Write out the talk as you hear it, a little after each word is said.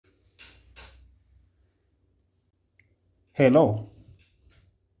Hello,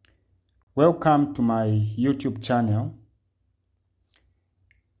 welcome to my YouTube channel.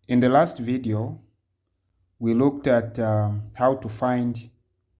 In the last video, we looked at how to find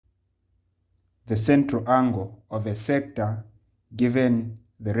the central angle of a sector given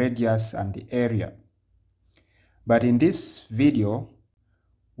the radius and the area. But in this video,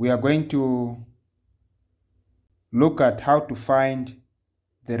 we are going to look at how to find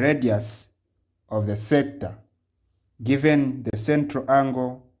the radius of the sector given the central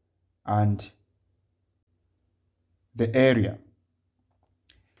angle and the area.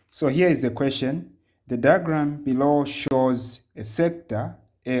 So here is the question. The diagram below shows a sector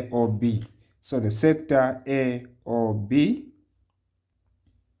A or B. So the sector A or B,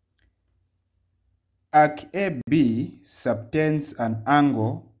 arc AB subtends an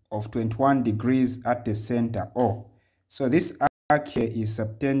angle of 21 degrees at the center O. So this arc here is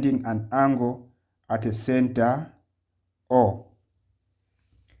subtending an angle at the center O.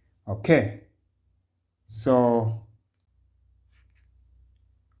 Okay, so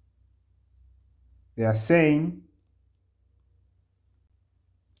they are saying,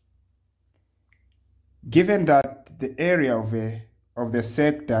 given that the area of the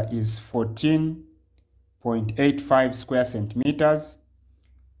sector is 14.85 square centimeters,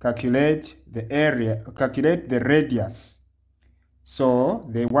 calculate the radius. So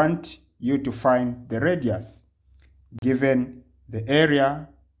they want you to find the radius given the area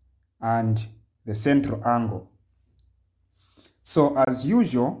and the central angle. So as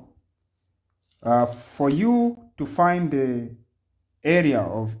usual, for you to find the area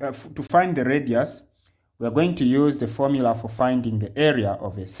of to find the radius, we are going to use the formula for finding the area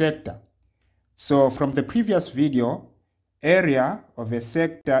of a sector. So from the previous video, area of a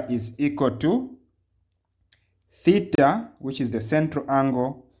sector is equal to theta, which is the central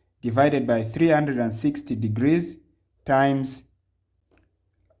angle, divided by 360 degrees times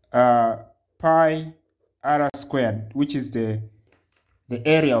pi r squared, which is the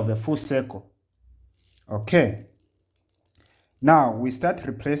area of a full circle. Okay, now we start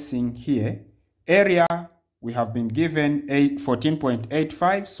replacing here. Area, we have been given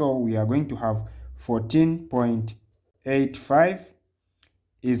 14.85, so we are going to have 14.85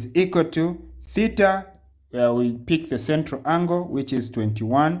 is equal to theta, where we pick the central angle, which is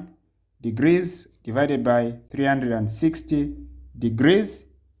 21 degrees, divided by 360 degrees,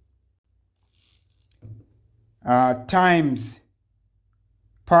 times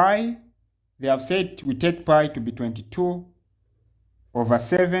pi. They have said we take pi to be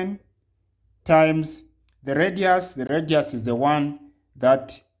 22/7 times the radius. The radius is the one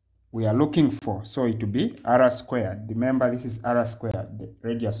that we are looking for, so it will be r squared. Remember, this is r squared. The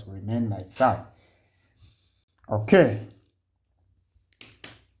radius will remain like that. Okay.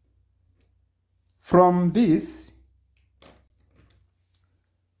 From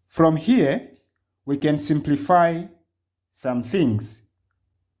here, we can simplify some things.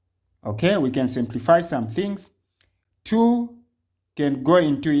 Okay, we can simplify some things. 2 can go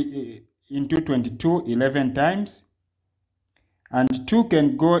into 22 11 times, and 2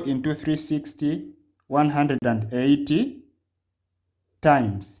 can go into 360 180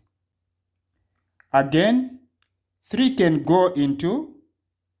 times. Again, 3 can go into,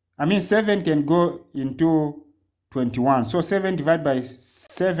 7 can go into 21. So 7 divided by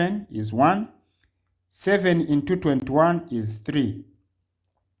 7 is 1. 7 into 21 is 3.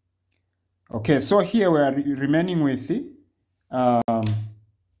 Okay, so here we are remaining with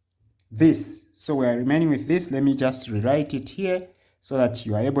this. So we are remaining with this. Let me just rewrite it here so that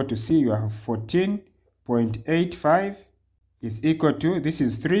you are able to see. You have 14.85 is equal to, this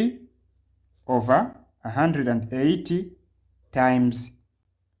is 3/180 times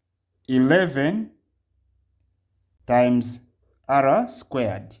 11 times r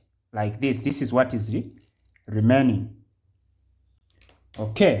squared, like this. This is what is remaining.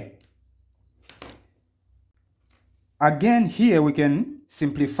 Okay. Again, here we can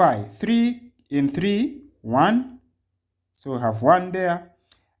simplify. 3 in 3, 1. So we have 1 there.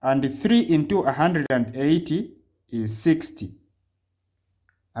 And 3 into 180 is 60.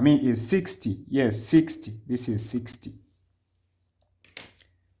 Is 60. Yes, 60. This is 60.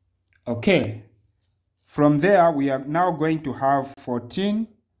 Okay. From there, we are now going to have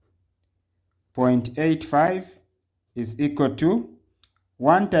 14.85 is equal to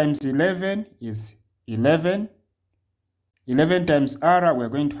 1 times 11 is 11. 11 times r, we're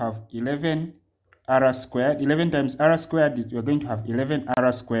going to have 11 r squared. 11 times r squared, we're going to have 11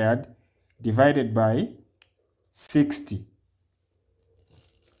 r squared divided by 60.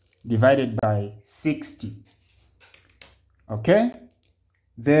 Divided by 60. Okay?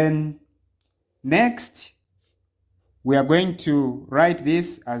 Then next, we are going to write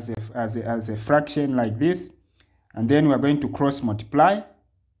this as a fraction like this, and then we are going to cross multiply.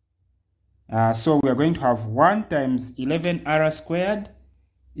 So we are going to have 1 times 11r squared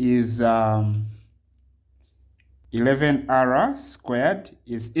is 11r squared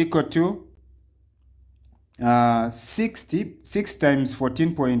is equal to 6 times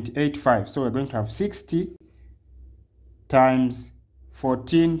 14.85. So we're going to have 60 times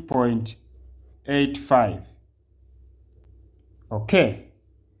 14.85. Okay,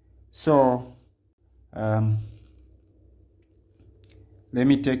 so let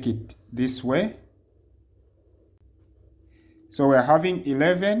me take it this way. So we're having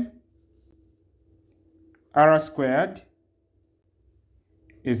 11 r squared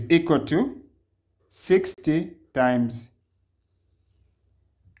is equal to 60 times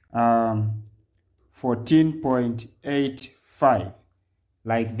 14.85,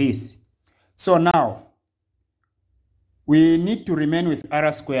 like this. So now we need to remain with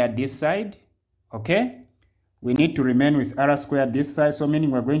r squared this side. Okay, we need to remain with r squared this side, so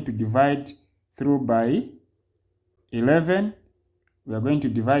meaning we're going to divide through by 11. We are going to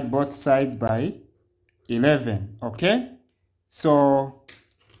divide both sides by 11. Okay, so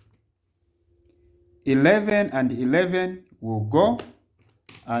 11 and 11 will go,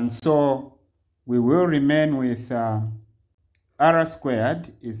 and so we will remain with r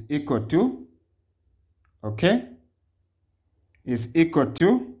squared is equal to, okay, is equal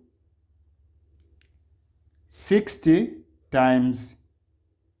to 60 times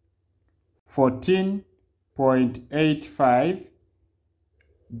 14.85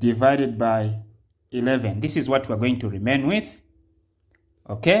 divided by 11. This is what we're going to remain with.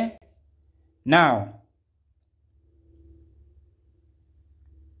 Okay, now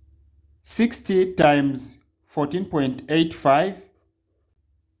 60 times 14.85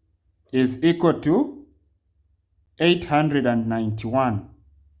 is equal to 891.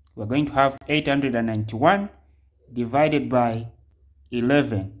 We're going to have 891 divided by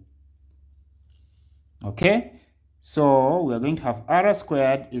 11. Okay, so we're going to have r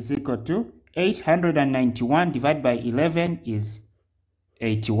squared is equal to 891 divided by 11 is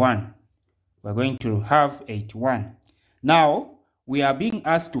 81. We're going to have 81. Now we are being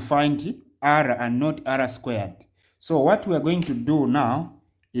asked to find r and not r squared. So what we are going to do now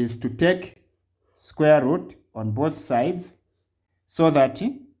is to take square root on both sides, so that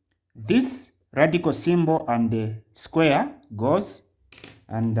this radical symbol and the square goes,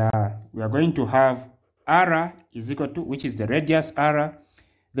 and we are going to have r is equal to, which is the radius r.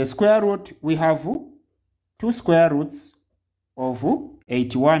 The square root, we have 2 square roots of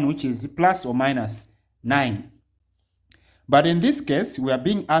 81, which is plus or minus 9. But in this case, we are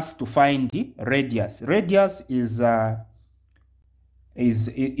being asked to find the radius. Radius is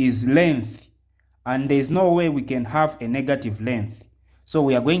length, and there is no way we can have a negative length. So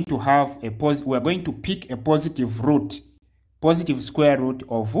we are going to have we are going to pick a positive square root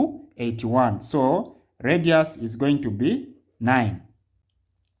of 81. So radius is going to be 9.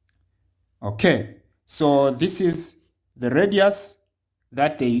 Okay, so this is the radius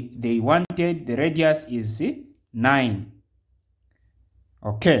that they wanted. The radius is 9.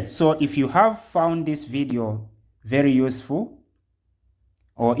 Okay, so if you have found this video very useful,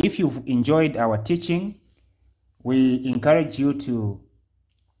 or if you've enjoyed our teaching, we encourage you to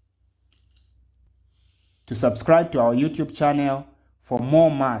subscribe to our YouTube channel for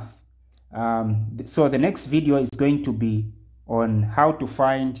more math. So the next video is going to be on how to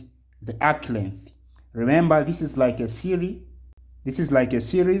find the arc length. Remember, this is like a series.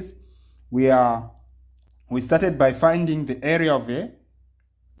 We started by finding the area of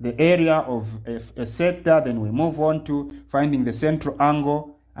a sector, then we move on to finding the central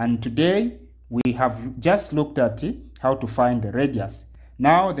angle, and today we have just looked at how to find the radius.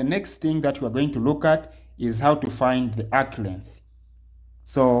 Now the next thing that we are going to look at is how to find the arc length.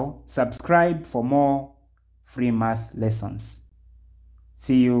 So subscribe for more free math lessons.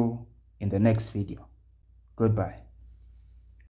 See you in the next video. Goodbye.